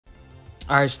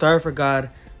Alright, Star for God,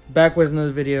 back with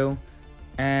another video.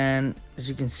 And as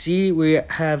you can see, we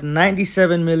have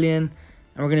 97 million.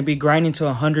 And we're going to be grinding to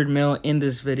 100 mil in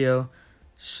this video.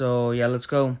 So yeah, let's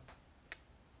go.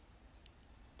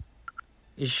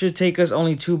 It should take us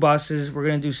only 2 bosses. We're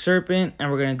going to do Serpent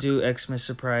and we're going to do Xmas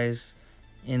Surprise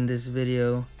in this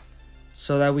video.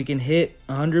 So that we can hit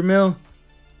 100 mil.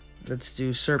 Let's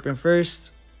do Serpent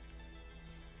first.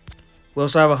 We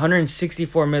also have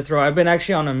 164 Mithril. I've been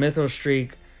actually on a Mithril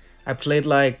streak. I played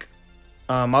like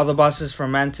all the bosses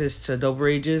from Mantis to Double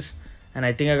Rages. And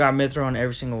I think I got Mithril on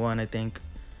every single one, I think.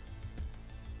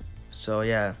 So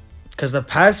yeah. Because the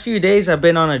past few days I've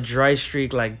been on a dry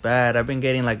streak like bad. I've been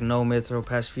getting like no Mithril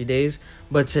past few days.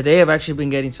 But today I've actually been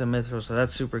getting some Mithril. So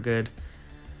that's super good.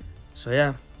 So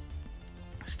yeah.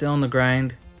 Still on the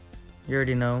grind. You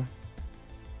already know.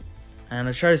 And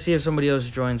let's try to see if somebody else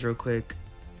joins real quick.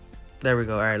 There we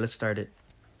go. Alright, let's start it.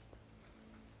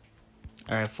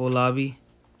 Alright, full lobby.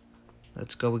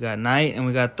 Let's go. We got Night and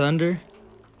we got Thunder.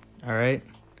 Alright.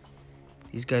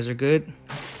 These guys are good.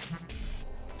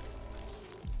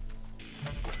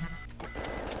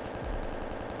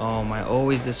 Oh my,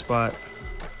 always this spot.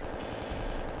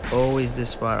 Always this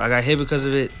spot. I got hit because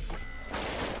of it.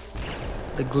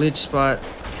 The glitch spot.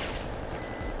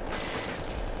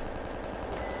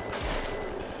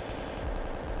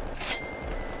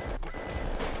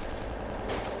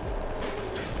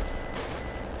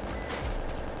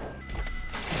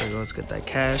 There we go, let's get that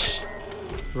cash.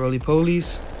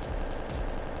 Roly-polies.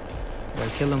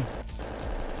 Gotta kill him.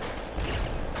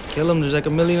 Kill him, there's like a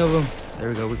million of them. There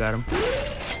we go, we got him.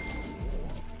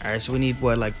 Alright, so we need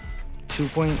what, like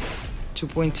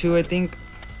 2.2 I think?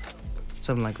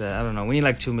 Something like that, I don't know. We need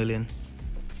like 2 million.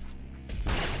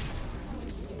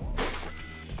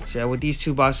 So yeah, with these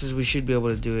 2 bosses, we should be able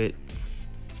to do it.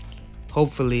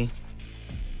 Hopefully.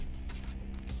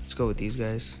 Let's go with these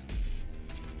guys.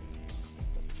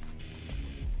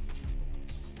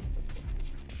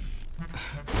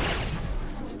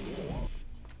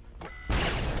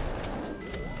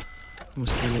 I'm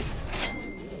gonna steal it.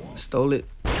 Stole it.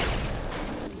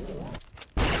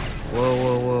 Whoa,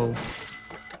 whoa, whoa.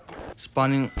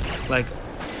 Spawning like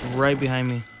right behind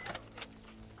me.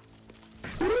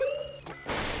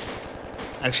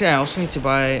 Actually, I also need to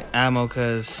buy ammo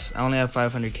because I only have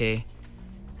 500k.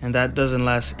 And that doesn't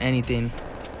last anything.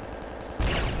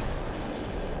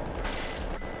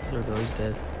 There we go, he's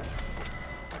dead.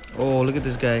 Oh, look at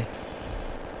this guy.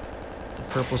 The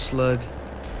purple slug.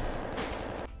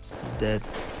 He's dead.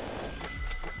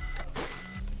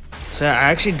 So I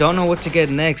actually don't know what to get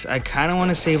next. I kind of want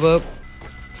to save up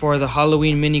for the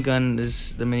Halloween minigun. This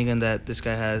is the minigun that this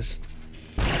guy has.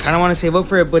 I kind of want to save up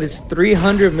for it, but it's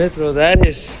 300 mithril. That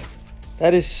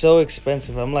is so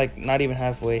expensive. I'm like not even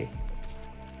halfway.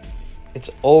 It's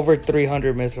over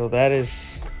 300 mithril. That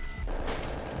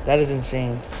is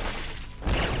insane.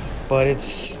 But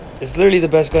it's literally the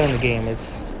best gun in the game.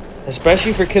 It's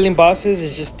especially for killing bosses.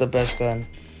 It's just the best gun.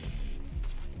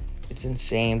 It's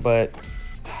insane, but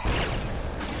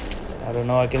I don't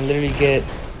know. I can literally get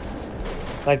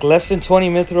like less than 20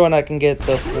 mithril and I can get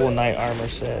the full knight armor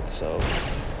set. So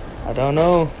I don't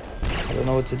know. I don't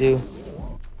know what to do.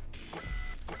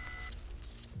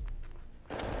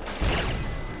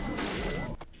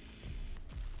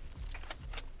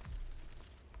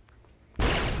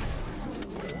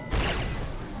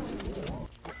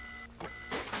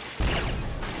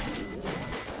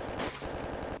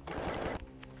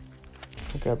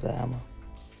 Grab the ammo.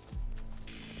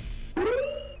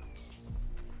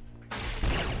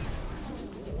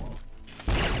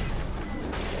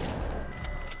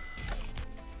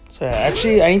 So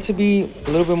actually, I need to be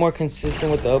a little bit more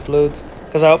consistent with the uploads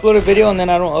because I upload a video and then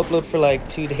I don't upload for like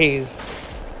 2 days.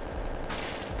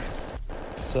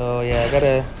 So yeah, I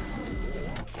gotta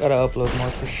upload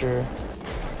more for sure.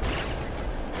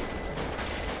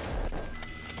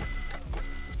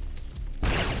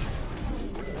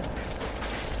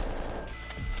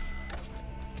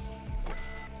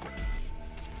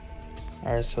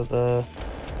 Alright, so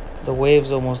the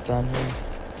wave's almost done here.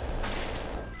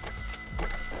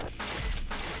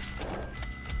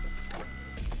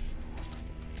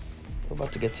 We're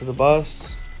about to get to the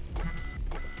boss.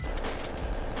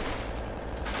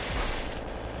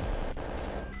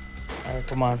 Alright,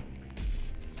 come on.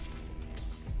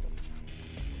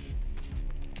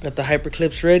 Got the hyper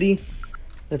clips ready.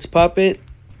 Let's pop it.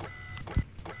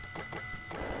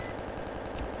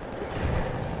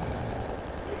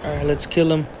 Alright, let's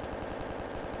kill him.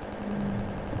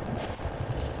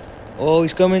 Oh,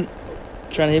 he's coming.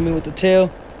 Trying to hit me with the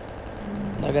tail.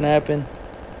 Not gonna happen.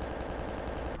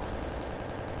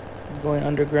 I'm going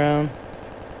underground.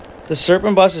 The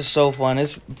serpent boss is so fun.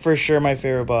 It's for sure my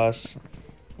favorite boss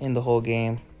in the whole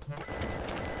game.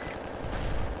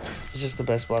 It's just the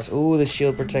best boss. Ooh, the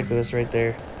shield protected us right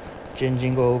there.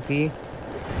 Jingo OP. There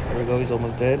we go, he's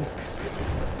almost dead.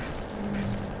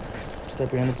 Step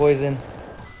behind the poison.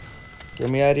 Get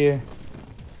me out of here.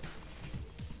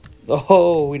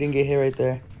 Oh, we didn't get hit right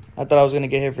there. I thought I was going to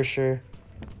get hit for sure.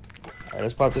 Alright,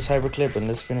 let's pop this hyper clip and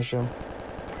let's finish him.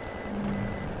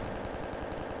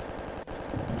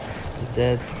 He's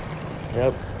dead.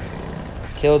 Yep.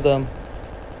 Killed them.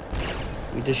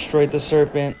 We destroyed the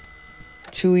serpent.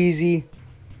 Too easy.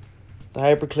 The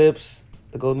hyper clips.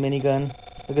 The gold minigun.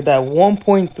 Look at that.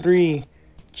 1.3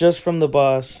 just from the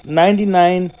boss.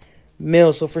 99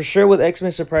 mil. So for sure with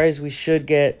Xmas Surprise, we should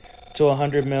get to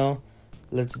 100 mil.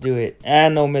 Let's do it.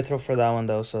 And no mithril for that one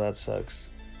though, so that sucks.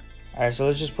 Alright, so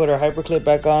let's just put our hyper clip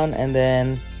back on and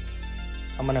then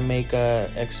I'm gonna make a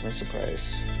Xmas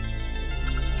Surprise.